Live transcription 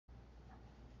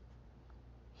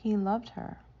He loved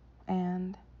her,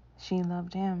 and she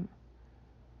loved him.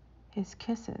 His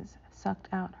kisses sucked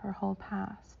out her whole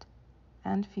past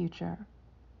and future,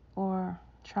 or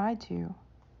tried to.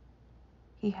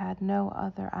 He had no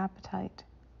other appetite.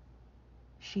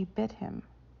 She bit him.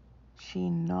 She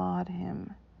gnawed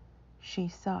him. She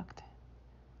sucked.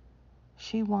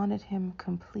 She wanted him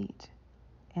complete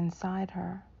inside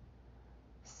her,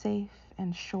 safe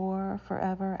and sure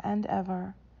forever and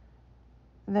ever.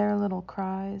 Their little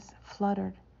cries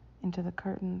fluttered into the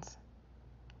curtains.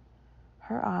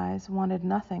 Her eyes wanted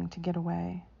nothing to get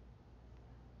away.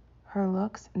 Her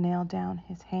looks nailed down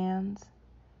his hands,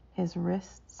 his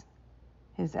wrists,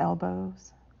 his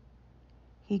elbows.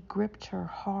 He gripped her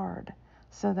hard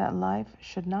so that life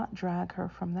should not drag her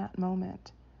from that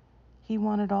moment. He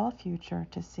wanted all future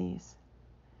to cease.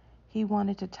 He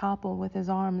wanted to topple with his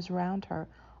arms round her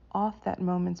off that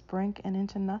moment's brink and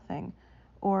into nothing,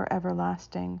 or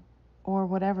everlasting, or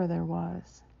whatever there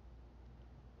was.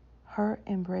 Her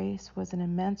embrace was an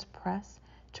immense press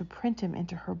to print him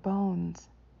into her bones.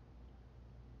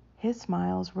 His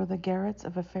smiles were the garrets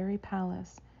of a fairy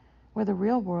palace where the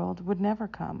real world would never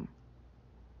come.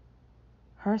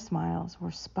 Her smiles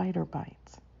were spider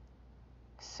bites.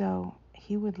 So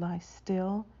he would lie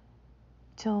still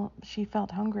till she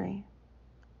felt hungry.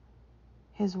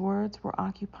 His words were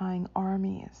occupying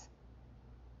armies.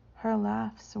 Her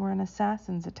laughs were an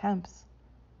assassin's attempts.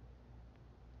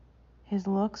 His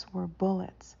looks were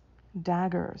bullets,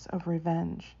 daggers of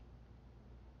revenge.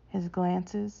 His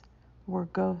glances were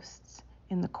ghosts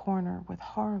in the corner with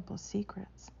horrible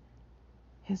secrets.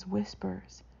 His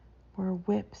whispers were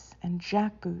whips and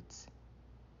jackboots.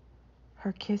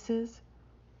 Her kisses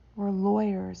were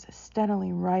lawyers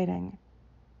steadily writing.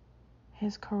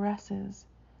 His caresses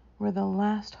were the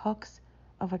last hooks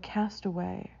of a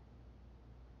castaway.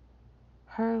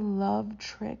 Her love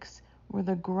tricks were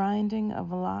the grinding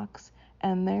of locks,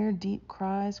 and their deep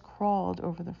cries crawled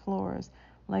over the floors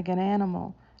like an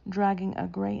animal dragging a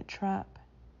great trap.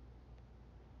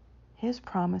 His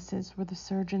promises were the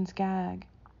surgeon's gag.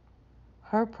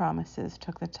 Her promises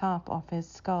took the top off his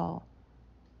skull.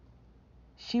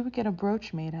 She would get a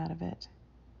brooch made out of it.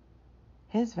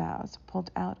 His vows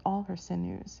pulled out all her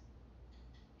sinews.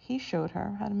 He showed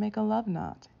her how to make a love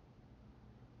knot.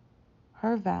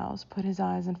 Her vows put his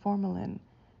eyes in formalin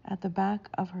at the back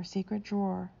of her secret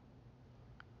drawer.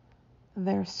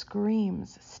 Their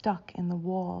screams stuck in the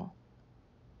wall.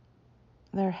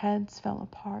 Their heads fell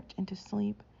apart into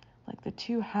sleep like the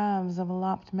two halves of a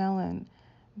lopped melon,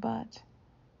 but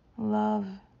love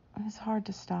is hard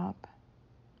to stop.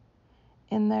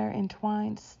 In their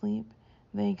entwined sleep,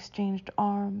 they exchanged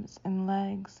arms and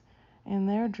legs. In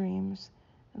their dreams,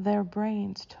 their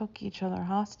brains took each other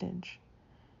hostage.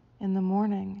 In the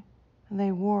morning,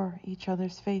 they wore each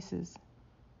other's faces.